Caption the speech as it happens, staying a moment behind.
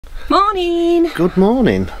Morning! Good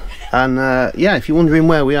morning. And yeah, if you're wondering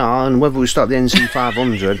where we are and whether we start the NC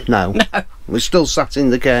 500, no. We're still sat in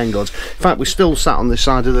the Cairn Goods. In fact, we're still sat on this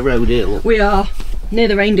side of the road here. Look. We are near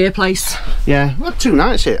the reindeer place. Yeah, we had 2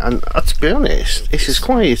 nights here, and to be honest, it's as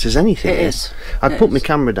quiet as anything. It is. I'd put my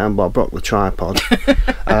camera down, but I broke the tripod.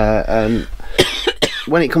 And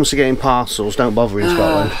when it comes to getting parcels, don't bother in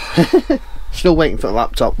Scotland. Still waiting for the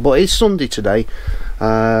laptop, but it's Sunday today.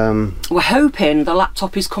 We're hoping the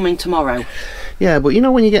laptop is coming tomorrow. Yeah, but you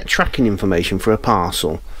know when you get tracking information for a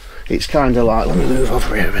parcel, it's kind of like, let me move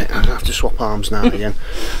over here a bit, I have to swap arms now again.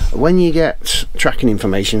 When you get tracking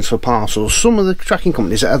information for parcels, some of the tracking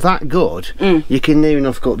companies that are that good, you can near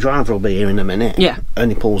enough got driver will be here in a minute. Yeah.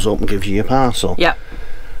 And he pulls up and gives you your parcel. Yeah.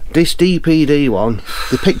 This DPD one,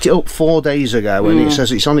 they picked it up 4 days ago and it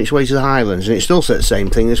says it's on its way to the Highlands, and it still said the same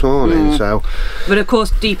thing this morning. So, but of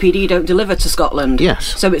course DPD don't deliver to Scotland.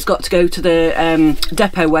 Yes. So it's got to go to the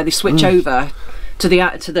depot where they switch over to the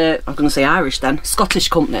I'm going to say Irish then, Scottish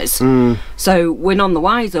companies. So we're none the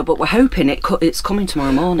wiser, but we're hoping it's coming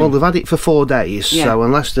tomorrow morning. well, they've had it for 4 days, so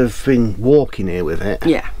unless they've been walking here with it,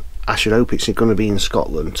 I should hope it's going to be in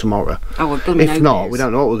Scotland tomorrow. If not, we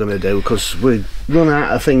don't know what we're going to do, because we've run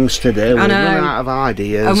out of things to do, we've run out of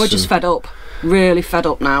ideas. And we're just fed up, really fed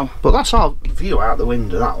up now. But that's our view out the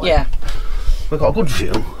window that way. Yeah. We've got a good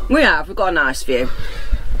view. We've got a nice view.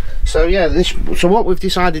 So yeah, so what we've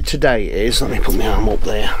decided today is, let me put my arm up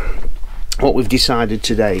there. What we've decided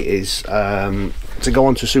today is to go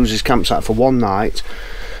on to Susie's campsite for one night,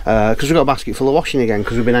 because we've got a basket full of washing again,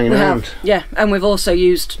 because we've been hanging around. Yeah, and we've also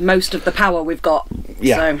used most of the power we've got.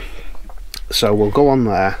 Yeah. So we'll go on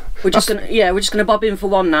there. We're just gonna bob in for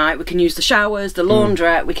one night. We can use the showers, the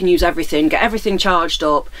laundrette, we can use everything, get everything charged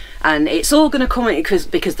up, and it's all gonna come in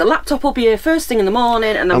because the laptop will be here first thing in the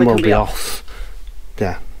morning, and then we can be off.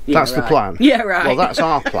 Yeah. That's the plan. Yeah, right. Well, that's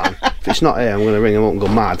our plan. If it's not here, I'm going to ring him up and go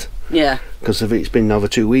mad. Yeah. Because it's been over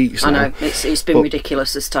 2 weeks now. I know, it's been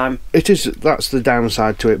ridiculous this time. It is, that's the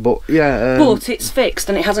downside to it, but yeah. But it's fixed,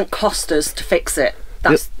 and it hasn't cost us to fix it.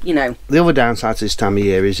 That's, you know. The other downside to this time of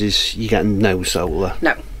year is you get no solar.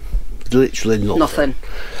 No. Literally nothing.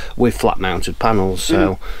 With flat mounted panels,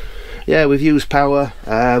 so yeah, we've used power,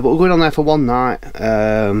 but we're going on there for one night.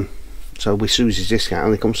 So with Susie's discount, it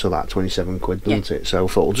only comes to about 27 quid, doesn't it? So I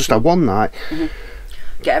thought we'll just have one night.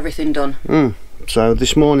 Get everything done. So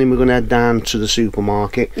this morning we're going to head down to the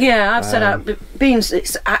supermarket. Yeah, I've set out, being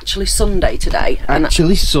it's actually Sunday today.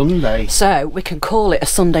 Actually Sunday. So we can call it a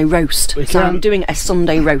Sunday roast. So I'm doing a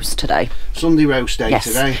Sunday roast today. Sunday roast day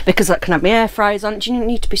today. Because I can have my air fryers on. Do you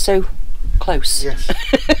need to be so close? Yes.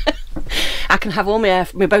 I can have all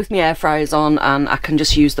both my air fryers on, and I can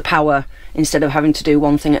just use the power instead of having to do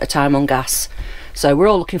one thing at a time on gas. So we're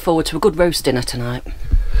all looking forward to a good roast dinner tonight.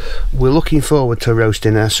 We're looking forward to roast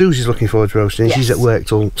dinner. Susie's looking forward to roast dinner. Yes. She's at work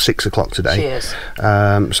till 6 o'clock today. She is.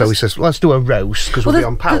 So he says, let's do a roast, because we'll be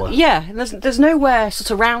on power. There's nowhere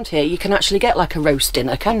sort of around here you can actually get like a roast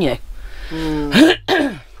dinner, can you?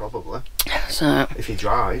 Probably. So if you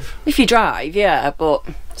drive. If you drive, yeah, but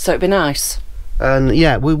so it'd be nice. And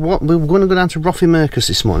yeah, we're going to go down to Roffey Mercus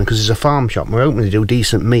this morning, because there's a farm shop and we're hoping to do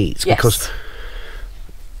decent meats. Yes. Because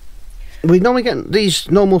we normally get these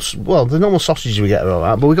the normal sausages we get are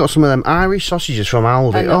alright, but we got some of them Irish sausages from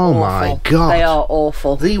Aldi. Oh my god, they are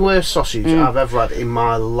awful. The worst sausage I've ever had in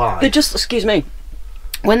my life. They're just, excuse me,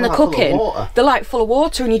 when they're cooking, they're like full of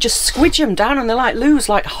water, and you just squidge them down, and they like lose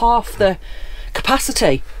like half the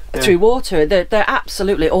capacity through water. They're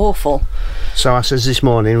absolutely awful. So I says this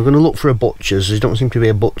morning we're going to look for a butcher's. There don't seem to be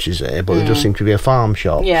a butcher's here, but there does seem to be a farm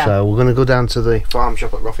shop. Yeah. So we're going to go down to the farm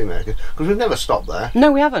shop at Roffey Mercus, because we've never stopped there.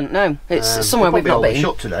 No, we haven't. No, it's somewhere we've not been.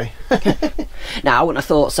 Shut today. No, I wouldn't have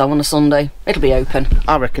thought so on a Sunday. It'll be open.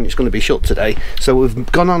 I reckon it's going to be shut today. So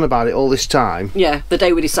we've gone on about it all this time. Yeah, the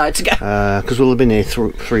day we decide to go. Because we'll have been here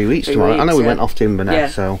 3 weeks tomorrow. I know we went off to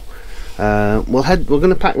Inverness, so. We're going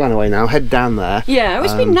to pack Runaway now, head down there. Yeah,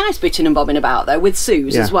 it's been nice bitting and bobbing about though with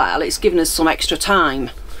Suze as well. It's given us some extra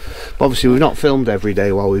time. But obviously we've not filmed every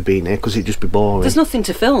day while we've been here, because it'd just be boring. There's nothing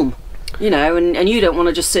to film, you know, and you don't want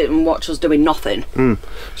to just sit and watch us doing nothing.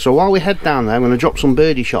 So while we head down there, I'm going to drop some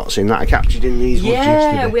birdie shots in that I captured in these woods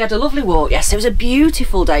yesterday. Yeah, we had a lovely walk. Yes, it was a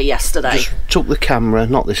beautiful day yesterday. Just took the camera,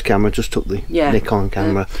 not this camera, just took the Nikon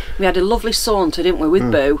camera. We had a lovely saunter, didn't we,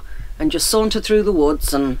 with Boo, and just saunter through the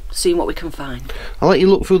woods and see what we can find. I'll let you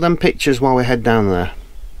look through them pictures while we head down there.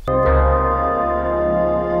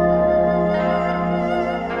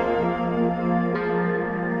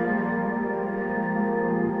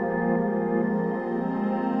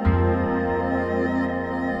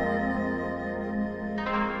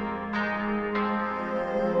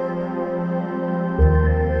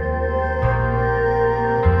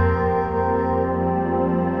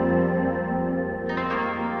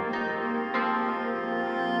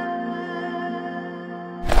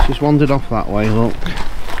 She's wandered off that way, look.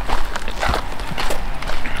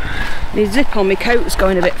 The zip on my coat's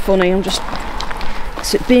going a bit funny. I'm just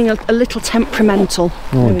being a little temperamental.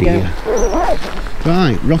 Oh dear.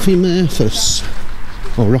 Right, Roffy Murphus.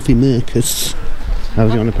 Or Roffy Mercus. How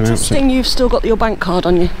do you want to pronounce it? You've still got your bank card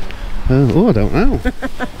on you. Oh, I don't know.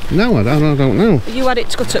 No, I don't know. You had it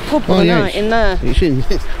to go to a pub overnight in there.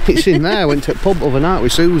 It's in there. I went to a pub overnight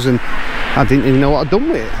with Susan. I didn't even know what I'd done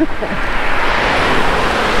with it.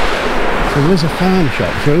 So there's a farm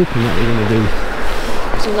shop for open that we're going to do.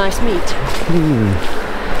 Some nice meat.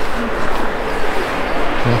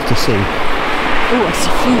 We'll have to see. Oh, I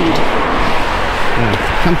see food. Yeah.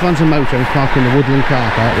 Campervans and motorhomes park in the Woodland car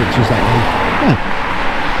park, which is that one. Yeah.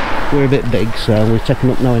 We're a bit big, so we're taking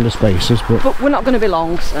up no end of spaces, but we're not going to be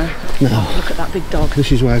long, so. No. Look at that big dog.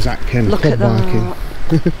 This is where Zach came. Look at that.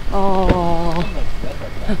 Oh.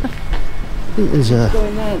 I think there's a. Go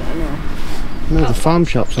in there then, no, the farm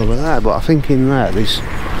shop's over there, but I think in there there's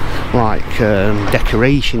like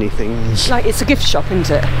decoration-y things. Like it's a gift shop, isn't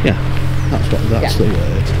it? Yeah, that's the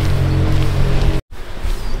word.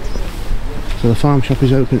 So the farm shop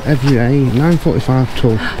is open every day, 9:45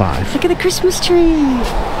 till 5. Look at the Christmas tree.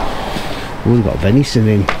 Oh, we've got venison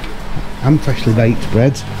in and freshly baked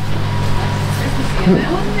bread.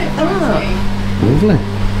 Lovely.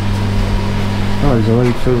 Oh, there's a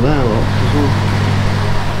load through there, look.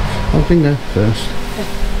 I'll bring there first.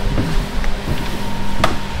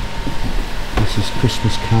 This is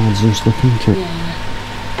Christmas cards and stuff, isn't it?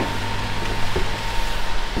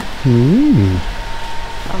 Yeah.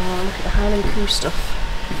 Oh, look at the Howling Coo stuff.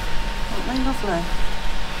 Aren't they lovely?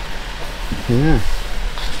 Yeah.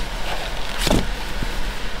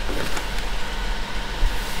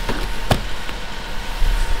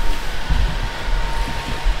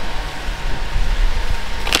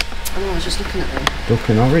 Oh, I was just looking at them. Duck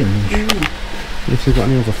and orange. If they've got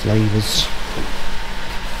any other flavours.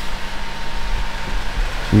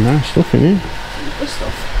 Some nice stuff in here. Good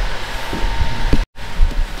stuff.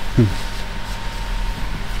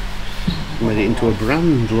 Made it into a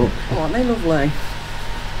brand, look. Oh, aren't they lovely?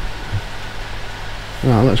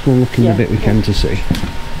 Right, let's go and look in the bit we can to see.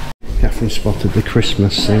 Catherine spotted the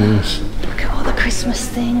Christmas things. Look at all the Christmas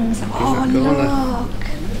things. Oh, look.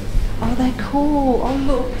 Oh, they're cool. Oh,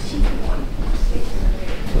 look.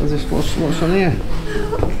 What's on here?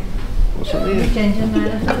 What's on here?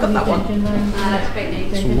 I've got that one.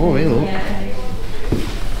 Some more here, look.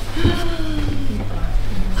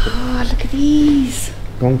 Oh, look at these.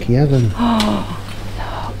 Donkey Evan. Oh,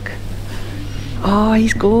 look. Oh,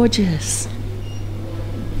 he's gorgeous.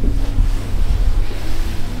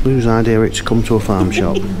 Whose idea it's to come to a farm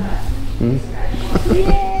shop?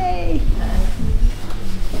 Yay!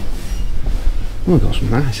 Oh, we've got some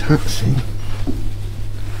nice hats in.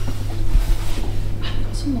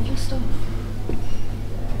 Got some lovely stuff.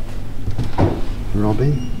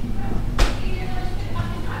 Robin.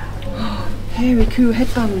 Hairy Coo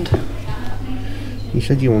headband. You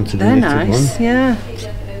said you wanted a They're knitted nice, one. yeah.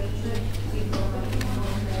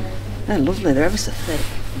 They're lovely, they're ever so thick.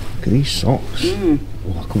 Look at these socks. Oh,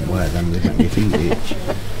 I couldn't wear them, they'd make me feet itch.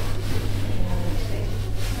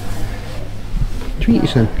 Treat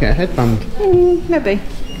yourself, get a headband. Maybe.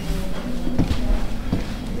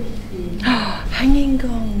 Hanging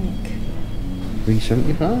gong.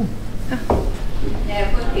 $3.75.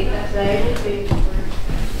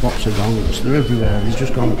 Lots of gongs, they're everywhere, there's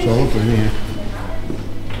just gongs all over in here.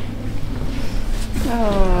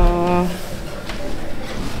 Oh.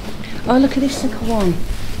 Oh, look at this little one.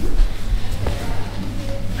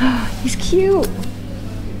 He's cute.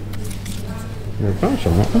 No price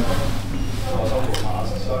on that one.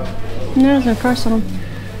 No, there's no price on them.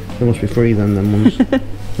 They must be free then, them ones.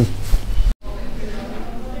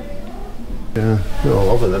 Yeah, they're all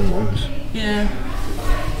over them ones. Yeah.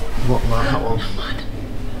 What about that one?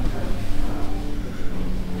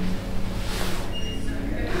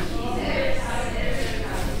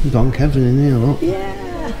 Don Kevin in here, look. Yeah.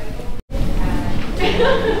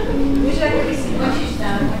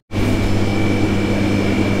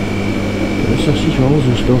 The sausage rolls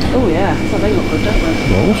and stuff. Oh yeah, so they look good, don't they?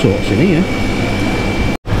 All sorts in here.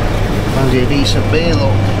 Fancy a decent beer,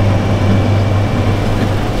 look.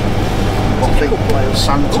 What big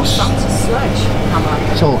Santa's. Oh, Santa's sledge.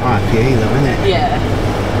 It's all IPA though, isn't it? Yeah.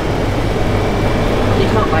 You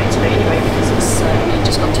can't buy it today anyway because it's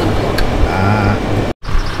just gone 10 o'clock.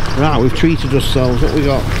 Right, we've treated ourselves. What we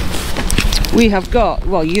got? We have got,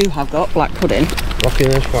 well, you have got black pudding. Rocking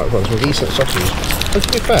those quite well, some decent sausages. But to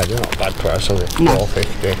be fair, they're not a bad price, are they? No.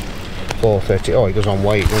 $4.50, $4.30. Oh, it goes on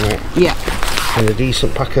weight, doesn't it? Yeah. And a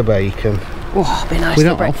decent pack of bacon. Oh, it'd be nice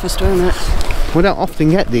for breakfast, wouldn't it? We don't often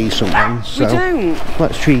get these sometimes, so we don't.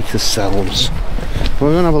 let's treat ourselves.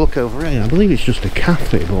 We're going to have a look over here. I believe it's just a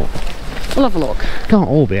cafe, but We'll have a look. Can't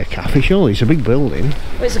all be a cafe, surely. It's a big building.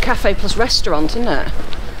 Well, it's a cafe plus restaurant, isn't it?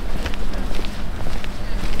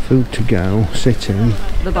 Food to go, sit in.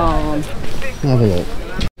 The barn. Have a look.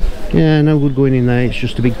 Yeah, no good going in there, it's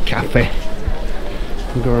just a big cafe.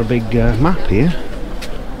 We've got a big map here.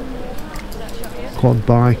 Quad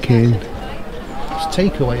biking. It's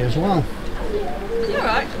takeaway as well.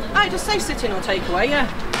 Alright, I just say sit in or takeaway, yeah.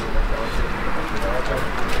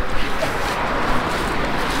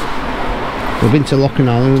 We've been to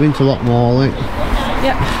Locknallen, we've been to Lockmorley.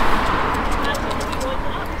 Yep.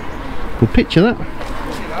 Good picture that.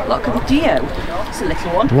 Lockndio. It's a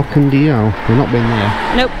little one. Lockndio. We've not been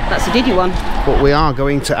there. Nope, that's a diddy one. But we are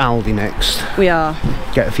going to Aldi next. We are.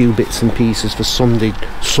 Get a few bits and pieces for Sunday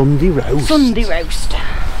roast. Sunday roast.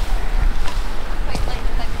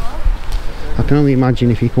 I can only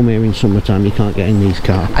imagine if you come here in summertime you can't get in these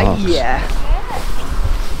car parks. Yeah.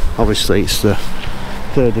 Obviously it's the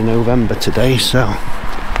 3rd of November today, so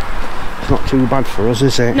it's not too bad for us,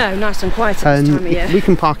 is it? No, nice and quiet at this time of year. We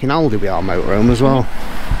can park in Aldi with our motorhome as well.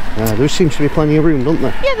 There seems to be plenty of room, doesn't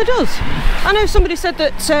there? Yeah, there does. I know somebody said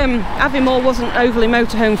that Aviemore wasn't overly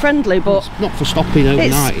motorhome friendly, but it's not for stopping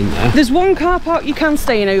overnight in there. There's one car park you can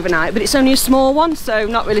stay in overnight, but it's only a small one, so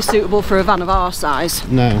not really suitable for a van of our size.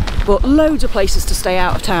 No. But loads of places to stay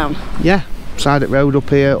out of town. Yeah, Side road up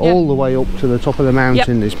here, all the way up to the top of the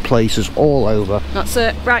mountain. There's places all over. That's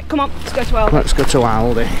it. Right, come on, let's go to Aldi. Let's go to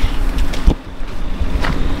Aldi.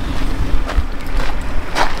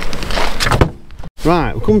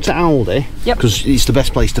 Right, we'll come to Aldi. Yep. Because it's the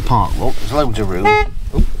best place to park. Look, there's loads of room.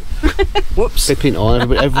 Whoops. Pipping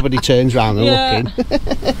on, everybody turns round and looking.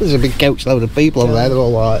 There's a big coach load of people over there, they're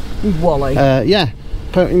all like... Wally. Yeah,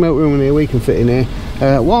 plenty of motorhome in here, we can fit in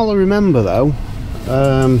here. While I remember though,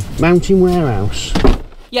 Mountain Warehouse.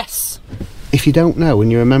 Yes. If you don't know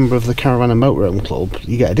and you're a member of the Caravan and Motorhome Club,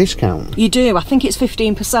 you get a discount. You do, I think it's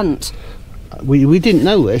 15%. We didn't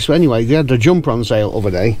know this, but anyway, they had a jumper on sale the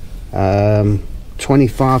other day.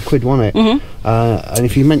 25 quid, wasn't it? And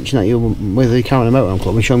if you mention that you're with the Caravan and Motorhome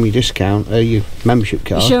Club and show them your discount, your membership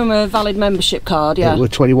card. You show them a valid membership card, yeah. It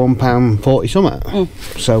was £21.40 something.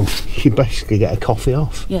 So you basically get a coffee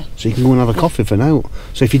off. Yeah. So you can go and have a coffee for now.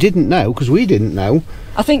 So if you didn't know, because we didn't know.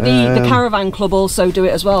 I think the Caravan Club also do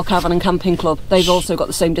it as well, Caravan and Camping Club. They've also got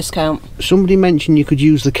the same discount. Somebody mentioned you could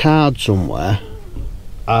use the card somewhere.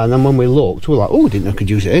 And then when we looked, we were like, oh, didn't know I could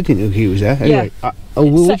use it, didn't know I could use it. Anyway, yeah.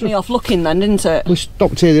 It set me off looking then, didn't it? We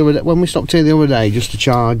stopped here the other day, when we stopped here the other day just to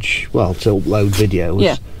charge, well, to upload videos.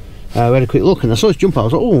 Yeah. We had a quick look and I saw this jumper, I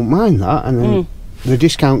was like, oh, mind that. And then the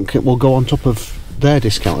discount will go on top of their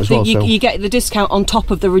discount as well. You get the discount on top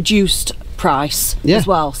of the reduced price as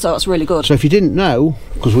well, so that's really good. So if you didn't know,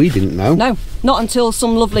 because we didn't know. No, not until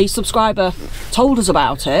some lovely subscriber told us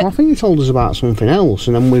about it. Well, I think he told us about something else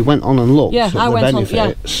and then we went on and looked at the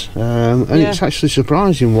benefits. And it's actually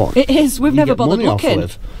surprising what it is. We've never bothered looking.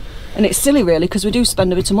 And it's silly really, because we do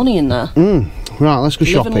spend a bit of money in there. Right, let's go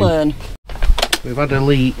shopping. Live and learn. We've had a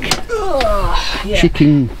leak.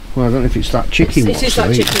 Chicken, well, I don't know if it's that chicken. It is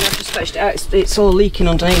that chicken, I've just fetched it out. It's all leaking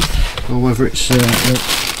underneath. Or whether it's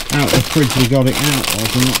out of the fridge we got it out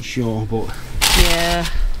of, I'm not sure, but... Yeah.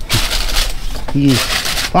 He's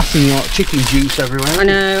passing like chicken juice everywhere. I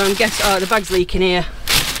know, I'm guessing... Oh, the bag's leaking here.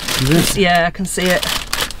 Is it? Yeah, I can see it.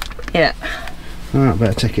 Yeah. Alright,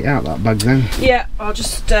 better take it out, that bag then. Yeah, I'll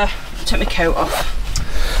just take my coat off.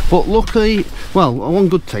 But luckily, well, one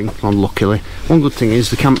good thing is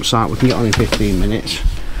the campsite we can get on in 15 minutes.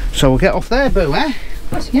 So we'll get off there, Boo, eh?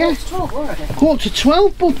 Yeah. 12 already.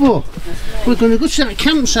 11:45, Bubba. We're going to go to that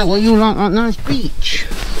campsite while you like that nice beach.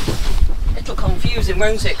 It'll confusing,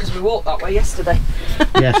 won't it? Because we walked that way yesterday.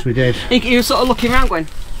 Yes, we did. You were sort of looking around going,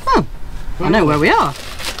 oh, I know where we are.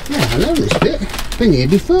 Yeah, I know this bit. Been here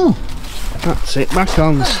before. That's it, back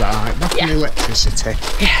on site, back in electricity.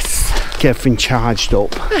 Yes. Get everything charged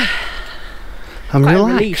up. And quite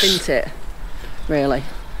relax. A relief, isn't it? Really.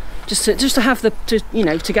 Just to have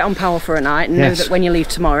to get on power for a night and know that when you leave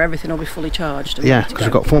tomorrow everything will be fully charged. Yeah, because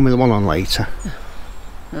we've got Formula 1 on later.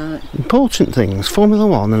 Right. Important things, Formula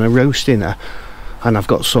 1 and a roast dinner, and I've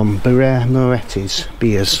got some Moretti's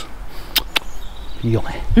beers.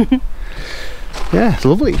 Yummy. Yeah, it's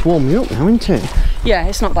lovely, it's warming up now, isn't it? Yeah,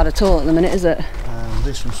 it's not bad at all at the minute, is it?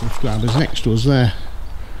 There's some subscribers next to us there.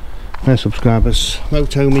 They're subscribers.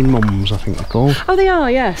 Motorhome Mums, I think they're called. Oh, they are,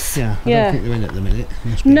 yes. Yeah, I don't think they're in at the minute.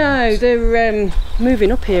 No, they're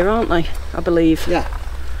moving up here, aren't they? I believe. Yeah.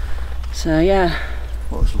 So, yeah.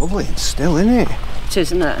 Well, it's lovely, it's still, isn't it? It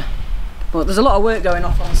is, isn't it? But there's a lot of work going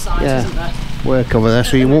off on site, isn't there? work over there,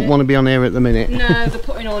 so you won't want to be on here at the minute. No, they're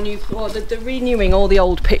putting all new, well, they're renewing all the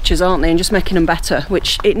old pictures, aren't they, and just making them better,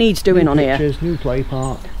 which it needs doing on here. New play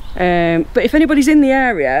park. But if anybody's in the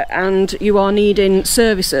area and you are needing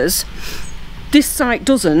services, this site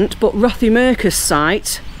doesn't, but Rothy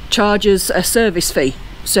site charges a service fee.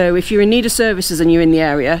 So if you're in need of services and you're in the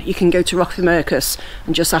area, you can go to Rothy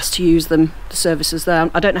and just ask to use them, the services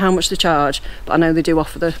there. I don't know how much they charge, but I know they do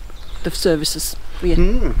offer the services for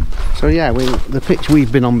you. So yeah, the pitch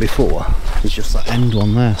we've been on before is just that end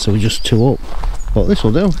one there, so we're just 2 up. But this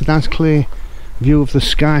will do, a nice clear view of the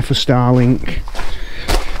sky for Starlink.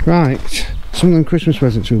 Right, some of them Christmas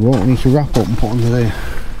presents we bought, we need to wrap up and put under there.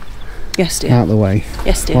 Yes, dear. Out of the way.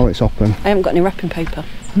 Yes, dear. While it's open. I haven't got any wrapping paper.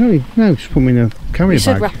 No, just put them in a carrier bag. You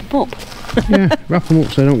said wrap them up. Yeah, wrap them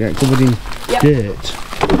up so they don't get covered in dirt.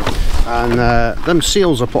 And them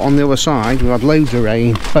seals are put on the other side. We've had loads of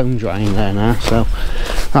rain, bone drying there now, so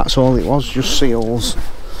that's all it was, just seals.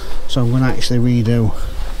 So I'm going to actually redo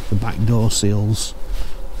the back door seals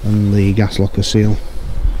and the gas locker seal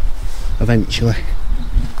eventually.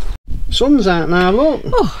 Sun's out now, look.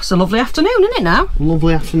 Oh, it's a lovely afternoon, isn't it now?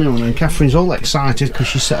 Lovely afternoon, and Catherine's all excited because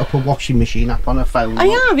she set up a washing machine app on her phone. I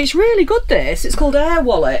have, it's really good this. It's called Air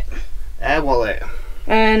Wallet. Air Wallet.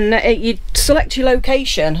 And you select your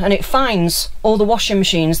location and it finds all the washing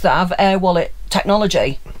machines that have Air Wallet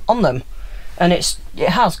technology on them. And it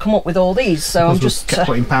has come up with all these, so I'm just kept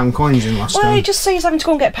putting pound coins in last time. Well, it just saves having to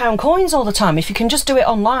go and get pound coins all the time. If you can just do it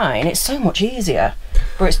online, it's so much easier.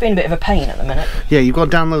 But it's been a bit of a pain at the minute. Yeah, you've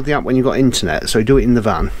got to download the app when you've got internet, so do it in the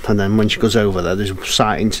van, and then when she goes over there, there's a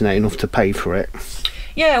site internet enough to pay for it.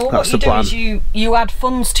 Yeah, well, what you do is you add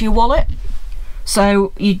funds to your wallet.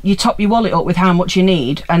 So you top your wallet up with how much you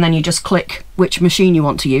need, and then you just click which machine you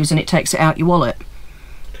want to use, and it takes it out your wallet.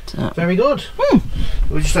 So. Very good.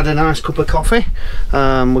 We just had a nice cup of coffee.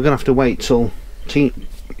 We're going to have to wait till tea.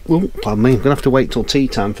 Oh, pardon me. We're going to have to wait till tea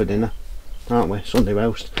time for dinner, aren't we? Sunday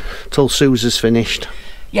roast. Till Sue's finished.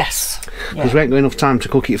 Yes. Because we ain't got enough time to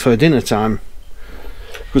cook it for dinner time.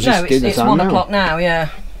 No, it's 1 o'clock now. Yeah.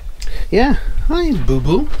 Yeah. Hi, boo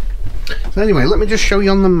boo. So anyway, let me just show you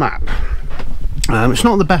on the map. It's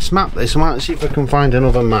not the best map this. I might see if I can find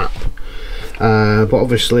another map. But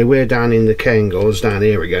obviously we're down in the Cairngorms, down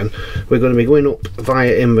here again. We're going to be going up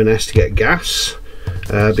via Inverness to get gas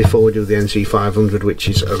before we do the NC500, which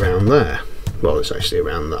is around there. Well, it's actually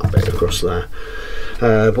around that bit across there.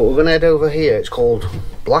 But we're going to head over here. It's called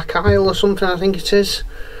Black Isle or something, I think it is.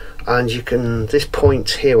 And you can, this point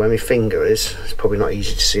here where my finger is, it's probably not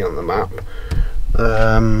easy to see on the map.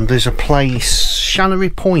 There's a place,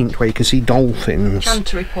 Shannery Point, where you can see dolphins.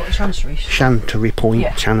 Chancery Point,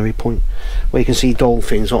 yeah. Channery Point, where you can see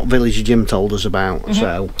dolphins, what Village Jim told us about.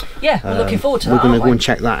 So yeah, we're looking forward to that. We're going to go and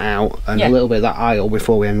check that out, and a little bit of that aisle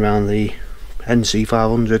before we end round the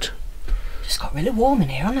NC500. It's got really warm in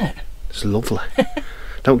here, hasn't it? It's lovely.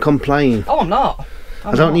 Don't complain. Oh, I'm not.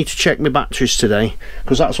 I don't need to check my batteries today,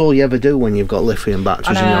 because that's all you ever do when you've got lithium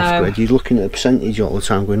batteries in the off-grid. You're looking at the percentage all the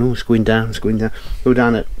time, going, oh, it's going down, it's going down. We're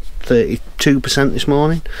down at 32% this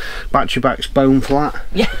morning. Battery back's bone flat.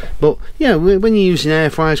 Yeah. But yeah, when you're using air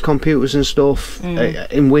fryers, computers and stuff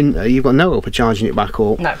in winter, you've got no hope of charging it back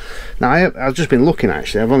up. No. Now I've just been looking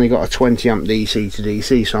actually. I've only got a 20 amp DC to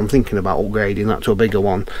DC, so I'm thinking about upgrading that to a bigger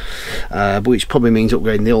one, which probably means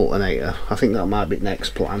upgrading the alternator. I think that might be the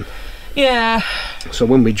next plan. Yeah. So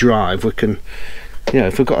when we drive, we can, you know,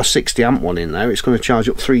 if we've got a 60 amp one in there, it's going to charge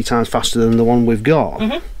up 3 times faster than the one we've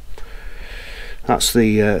got. That's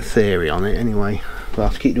the theory on it anyway. But I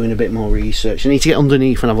have to keep doing a bit more research. I need to get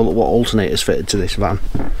underneath and have a look what alternators fitted to this van.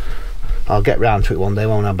 I'll get round to it one day,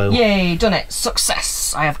 won't I, Boo? Yay, done it.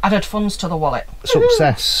 Success. I have added funds to the wallet.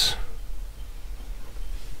 Success.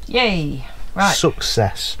 Yay. Right.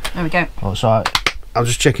 Success. There we go. Oh, sorry. I'm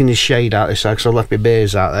just checking his shade out this side because I left my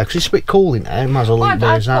beers out there because it's a bit cool in there. Might as well leave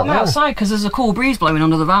beers out there. I'm outside because there's a cool breeze blowing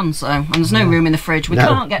under the van, so, and there's no room in the fridge. We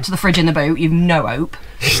can't get to the fridge in the boot. You've no hope.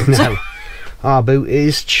 No. Our boot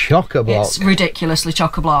is chock-a-block. It's ridiculously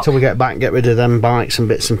chock-a-block. Till we get back, get rid of them bikes and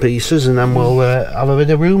bits and pieces, and then we'll have a bit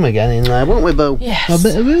of room again in there, won't we, Bo? Yes. A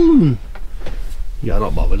bit of room. You're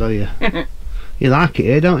not bothered, are you? You like it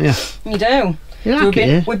here, don't you? You do. You like it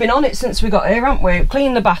here? We've been on it since we got here, haven't we?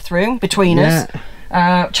 Cleaned the bathroom between us.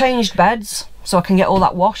 Changed beds so I can get all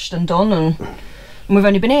that washed and done, and we've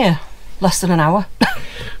only been here less than an hour.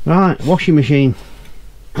 Right, washing machine.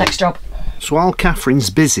 Next job. So while Catherine's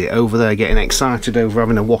busy over there getting excited over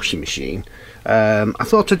having a washing machine, I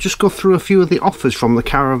thought I'd just go through a few of the offers from the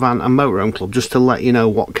Caravan and Motorhome Club just to let you know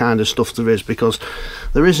what kind of stuff there is, because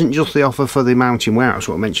there isn't just the offer for the mountain warehouse,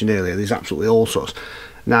 what I mentioned earlier. There's absolutely all sorts.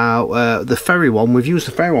 Now the ferry one, we've used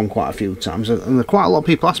the ferry one quite a few times, and quite a lot of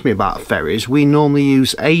people ask me about ferries. We normally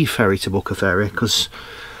use a ferry to book a ferry because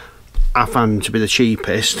I found them to be the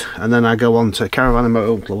cheapest, and then I go on to Caravan and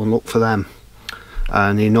Motorhome Club and look for them,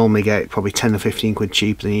 and you normally get probably 10 or 15 quid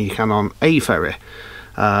cheaper than you can on a ferry.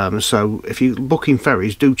 So if you're booking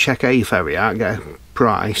ferries, do check a ferry out, get a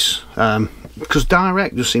price, because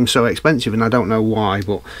direct just seems so expensive and I don't know why.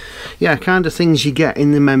 But yeah, kind of things you get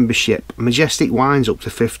in the membership. Majestic Wine's up to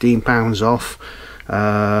 £15 off.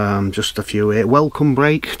 Just a few here. Welcome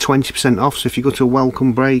Break, 20% off. So if you go to a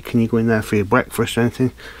welcome break and you go in there for your breakfast or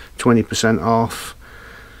anything, 20% off.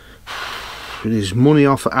 There's money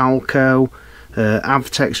off at Alco.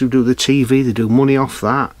 Avtex, who do the TV, they do money off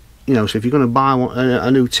that. You know, so if you're going to buy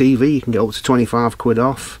a new TV, you can get up to 25 quid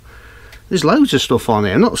off. There's loads of stuff on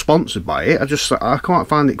here. I'm not sponsored by it. I quite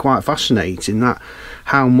find it quite fascinating that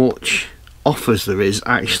how much offers there is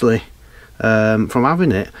actually from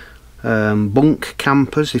having it. Bunk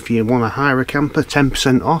campers, if you want to hire a camper,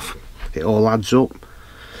 10% off. It all adds up.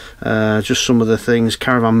 Just some of the things.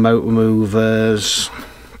 Caravan motor movers.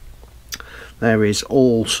 There is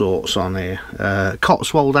all sorts on here.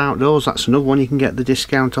 Cotswold Outdoors, that's another one you can get the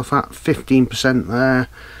discount off at, 15% there.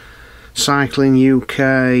 Cycling UK,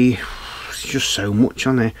 it's just so much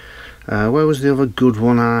on here. Where was the other good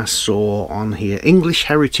one I saw on here? English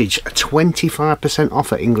Heritage, 25%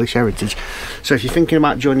 off at English Heritage. So if you're thinking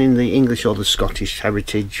about joining the English or the Scottish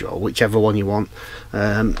Heritage, or whichever one you want,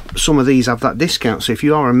 some of these have that discount. So if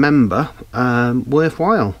you are a member,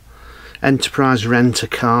 worthwhile. Enterprise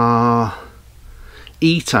Rent-A-Car.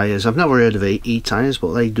 E-Tyres, I've never heard of E-Tyres,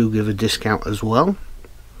 but they do give a discount as well.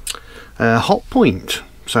 Hotpoint,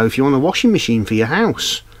 so if you want a washing machine for your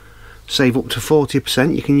house, save up to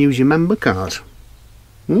 40%, you can use your member card.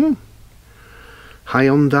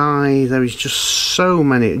 Hyundai, there is just so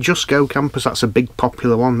many. Just Go Campers, that's a big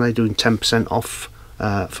popular one, they're doing 10% off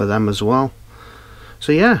for them as well.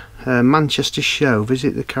 So yeah, Manchester show,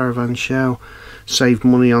 visit the caravan show, save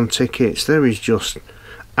money on tickets. There is just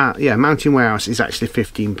yeah, Mountain Warehouse is actually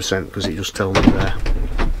 15% because it just tells me there.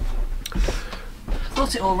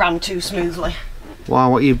 Thought it all ran too smoothly. Wow,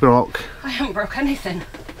 what you broke? I haven't broke anything.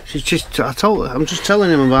 She's just, I'm just telling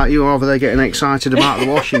him about you over there getting excited about the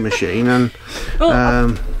washing machine, and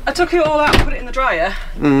well, I took it all out and put it in the dryer,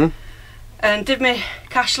 and did my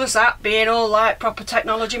cashless app, being all like proper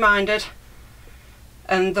technology minded,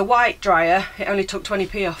 and the white dryer, it only took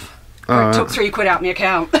 20p off. It took 3 quid out my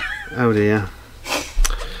account. Oh dear.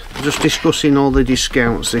 Just discussing all the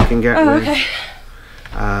discounts they can get with okay.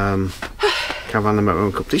 Caravan and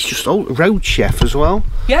Motorhome Cup. It's just old Road Chef as well.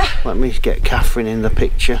 Yeah. Let me get Catherine in the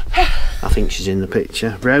picture. I think she's in the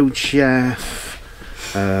picture. Road Chef.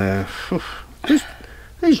 There's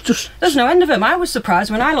no end of them. I was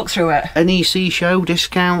surprised when I looked through it. NEC show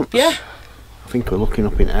discounts. Yeah. I think we're looking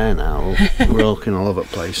up in air now. We're looking all over the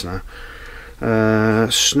place now.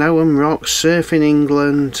 Snow and Rock, Surfing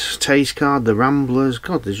England, Taste Card, The Ramblers.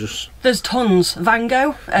 God, there's tons. Van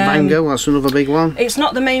Gogh. Van Gogh, that's another big one. It's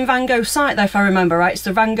not the main Van Gogh site though, if I remember right. It's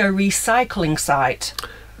the Van Gogh recycling site.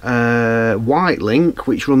 White Link,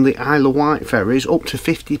 which run the Isle of Wight ferries, up to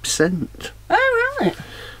 50%. Oh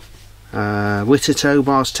right. Witter Tow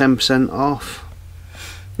Bar's 10% off.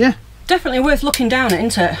 Yeah. Definitely worth looking down at,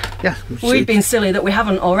 isn't it? Yeah. We've been silly that we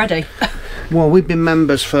haven't already. Well, we've been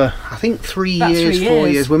members for, I think, 3 years, 4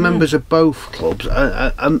 years. We're members of both clubs.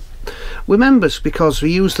 We're members because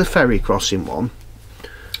we use the ferry crossing one.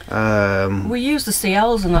 We use the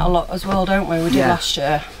CLs and that a lot as well, don't we? We did last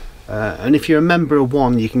year. And if you're a member of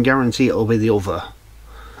one, you can guarantee it'll be the other.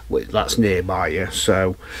 That's nearby you.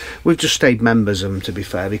 So we've just stayed members of them, to be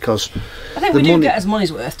fair, because I think we do get as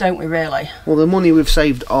money's worth, don't we, really? Well, the money we've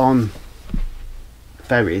saved on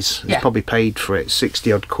ferries is probably paid for it.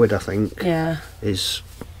 60 odd quid, I think. Yeah. Is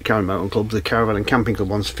Caravan Motorhome Club. The Caravan and Camping Club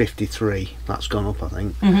one's 53. That's gone up, I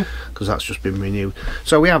think, because that's just been renewed.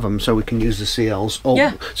 So we have them, so we can use the CLs.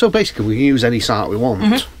 So basically, we can use any site we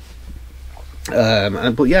want.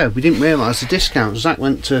 But yeah, we didn't realise the discounts. Zach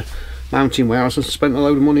went to Mountain Warehouse and spent a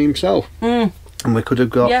load of money himself, and we could have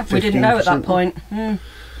got. Yeah, we didn't know at that point.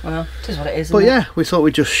 Well, it is what it is. But yeah, we thought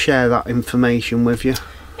we'd just share that information with you.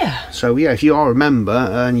 Yeah. So yeah, if you are a member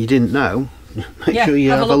and you didn't know, make sure you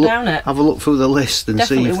have a look down it. Have a look through the list and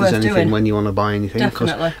see if there's anything when you want to buy anything.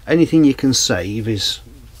 Because anything you can save is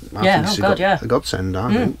a godsend,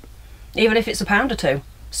 I think. Even if it's £1 or £2,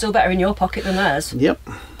 still better in your pocket than theirs. Yep.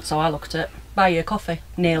 So I look at it. Buy you a coffee,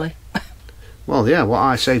 nearly. Well, yeah. What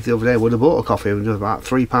I saved the other day would have bought a coffee. It was about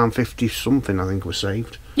 £3.50 something. I think was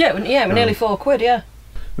saved. Yeah, we're nearly £4 quid. Yeah.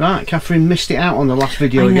 Right, Catherine missed it out on the last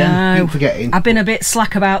video again. Keep forgetting. I've been a bit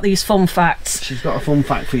slack about these fun facts. She's got a fun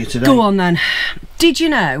fact for you today. Go on then. Did you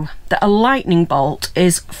know that a lightning bolt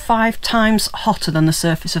is 5 times hotter than the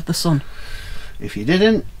surface of the sun? If you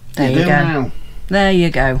didn't, there you do go. now. There you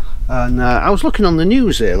go. And I was looking on the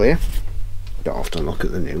news earlier. Don't often look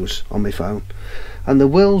at the news on my phone. And the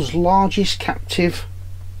world's largest captive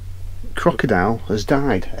crocodile has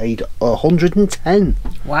died, aged 110.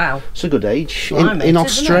 Wow. It's a good age. Blimey, in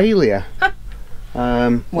Australia.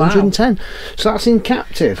 110. So that's in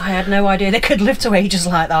captive. I had no idea they could live to ages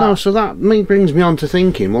like that. No, so that brings me on to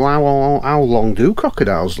thinking, well, how long do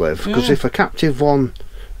crocodiles live? Because if a captive one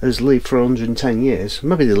has lived for 110 years,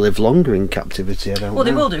 maybe they live longer in captivity, I don't know. Well,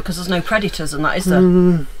 they will do, because there's no predators and that, is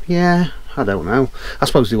there? Yeah, I don't know. I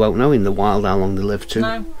suppose they won't know in the wild how long they live to.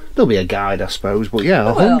 No. There'll be a guide, I suppose, but yeah,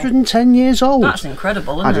 110 years old. That's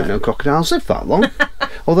incredible, isn't it? I didn't know crocodiles live that long.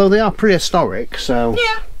 Although they are prehistoric, so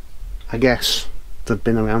yeah, I guess they've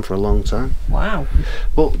been around for a long time. Wow.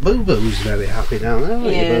 But Boo Boo's very happy down there,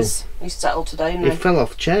 he is. He's settled today, isn't he? He fell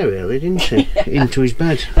off the chair early, didn't he? Yeah. Into his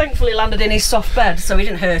bed. Thankfully landed in his soft bed, so he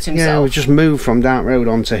didn't hurt himself. Yeah, we just moved from Dark Road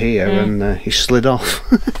onto here and he slid off.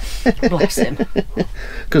 Bless him.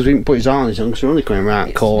 Because we didn't put his harness on, because we're only coming round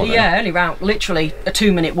the corner. Yeah, only round, literally a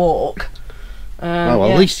 2-minute walk.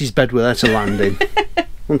 Well, at least his bed were there to land in.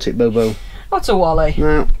 Wasn't it, Boo Boo? What's a wally?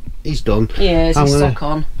 No, he's done. Yeah, he's sock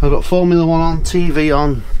on. I've got Formula 1 on, TV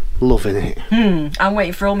on, loving it. I'm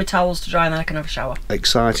waiting for all my towels to dry and then I can have a shower.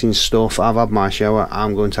 Exciting stuff. I've had my shower.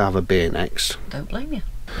 I'm going to have a beer next. Don't blame you.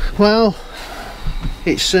 Well,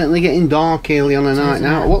 it's certainly getting dark early on a night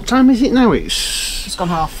now. What time is it now? It's gone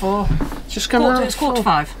 3:30. It's just gone half. It's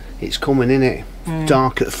 4:45. It's coming, innit?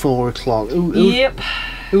 Dark at 4 o'clock. Yep.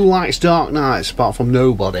 Who likes dark nights apart from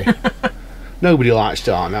nobody? Nobody likes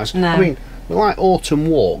dark nights. No. I mean, we like autumn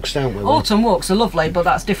walks, don't we? Autumn walks are lovely, but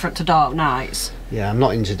that's different to dark nights. Yeah, I'm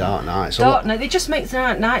not into dark nights. No, they just make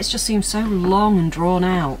the nights just seem so long and drawn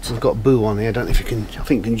out. We've got Boo on here. I don't know if you can. I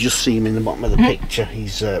think you can just see him in the bottom of the picture.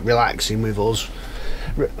 He's relaxing with us.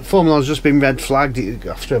 Formula's just been red flagged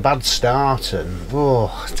after a bad start and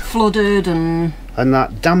flooded and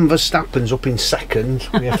that damn Verstappen's up in second.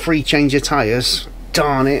 We have free change of tyres.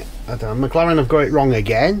 Darn it! McLaren have got it wrong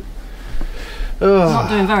again. Not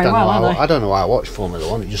doing very well, are they? I don't know why I watch Formula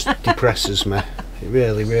 1. It just depresses me. It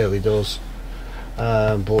really, really does.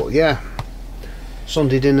 But yeah,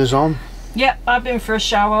 Sunday dinner's on. Yep, I've been for a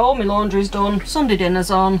shower. All my laundry's done. Sunday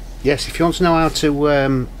dinner's on. Yes, if you want to know how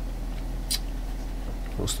to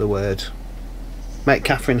what's the word? Make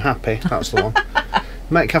Catherine happy. That's the one.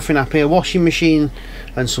 Make Catherine happy. A washing machine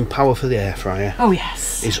and some power for the air fryer. Oh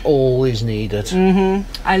yes. Is all is needed.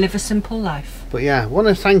 I live a simple life. But yeah, I want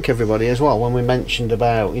to thank everybody as well when we mentioned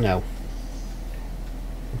about, you know,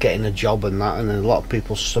 getting a job and that, and a lot of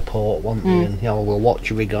people support, won't they? And, you know, we'll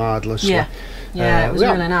watch you regardless. Yeah. Yeah, it was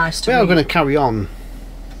really nice to We are going to carry on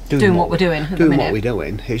doing what we're doing at the minute. What we're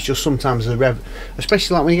doing. It's just sometimes the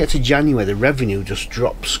especially like when you get to January, the revenue just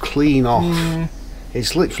drops clean off.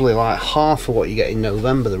 It's literally like half of what you get in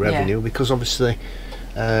November, the revenue, because obviously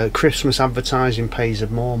Christmas advertising pays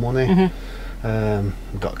more money.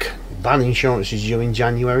 We've got van insurance is due in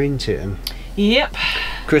January, isn't it? And yep.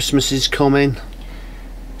 Christmas is coming.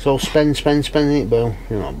 So spend it, Boo.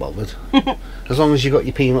 You're not bothered. As long as you got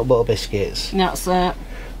your peanut butter biscuits. That's it.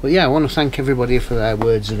 But yeah, I want to thank everybody for their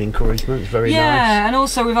words of encouragement. It's very nice. Yeah, and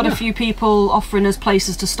also we've had a few people offering us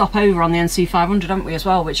places to stop over on the NC500, haven't we, as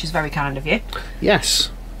well, which is very kind of you. Yes.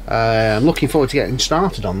 I'm looking forward to getting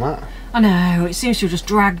started on that. I know, it seems to have just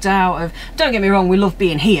dragged out of... Don't get me wrong, we love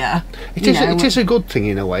being here. It is a good thing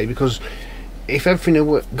in a way, because if everything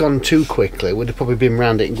had gone too quickly, we'd have probably been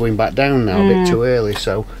round it and going back down now a bit too early.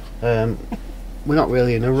 So we're not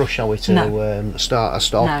really in a rush, are we, to start a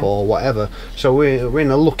stop or whatever. So we're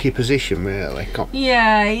in a lucky position, really.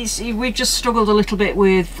 Yeah, we've just struggled a little bit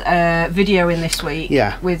with videoing this week.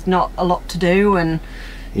 Yeah. With not a lot to do, and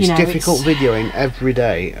it's difficult videoing every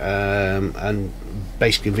day, and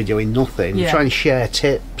basically videoing nothing. We try and share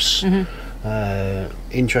tips,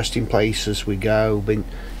 interesting places we go. But, you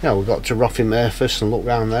know, we got to Roffin Murphus and look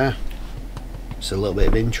round there. It's a little bit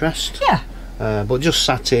of interest. Yeah. But just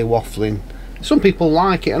sat here waffling. Some people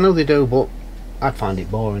like it, I know they do, but I'd find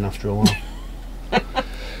it boring after a while.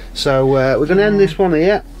 So we're going to end this one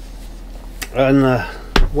here, and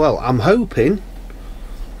well, I'm hoping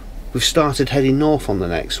we've started heading north on the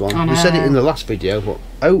next one. We said it in the last video, but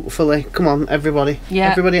hopefully, come on everybody,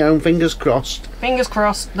 everybody at home, fingers crossed. Fingers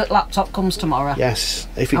crossed that laptop comes tomorrow. Yes,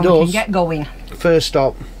 if it does, we can get going. First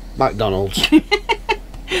stop, McDonald's.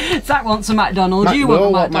 Zach wants a McDonald's. You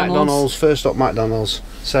want a McDonald's. First up McDonald's.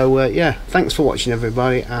 So yeah, thanks for watching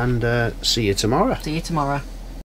everybody, and see you tomorrow. See you tomorrow.